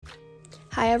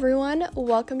Hi everyone,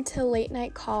 welcome to Late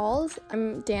Night Calls.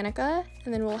 I'm Danica,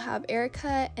 and then we'll have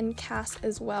Erica and Cass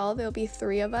as well. There'll be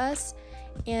three of us,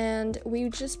 and we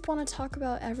just want to talk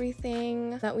about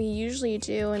everything that we usually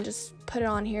do and just put it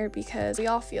on here because we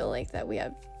all feel like that we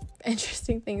have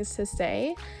interesting things to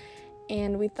say,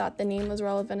 and we thought the name was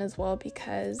relevant as well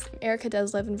because Erica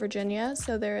does live in Virginia,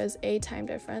 so there is a time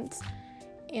difference.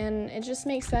 And it just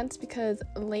makes sense because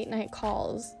late night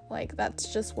calls,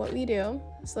 that's just what we do.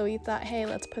 So we thought, hey,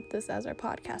 let's put this as our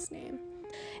podcast name.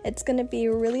 It's going to be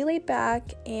really laid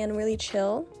back and really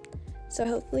chill. So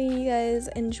hopefully you guys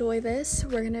enjoy this.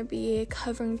 We're going to be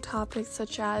covering topics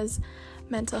such as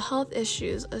mental health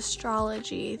issues,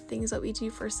 astrology, things that we do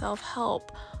for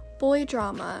self-help, boy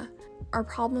drama, our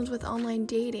problems with online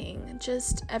dating,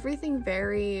 just everything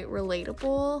very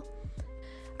relatable.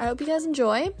 I hope you guys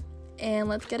enjoy. And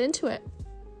let's get into it.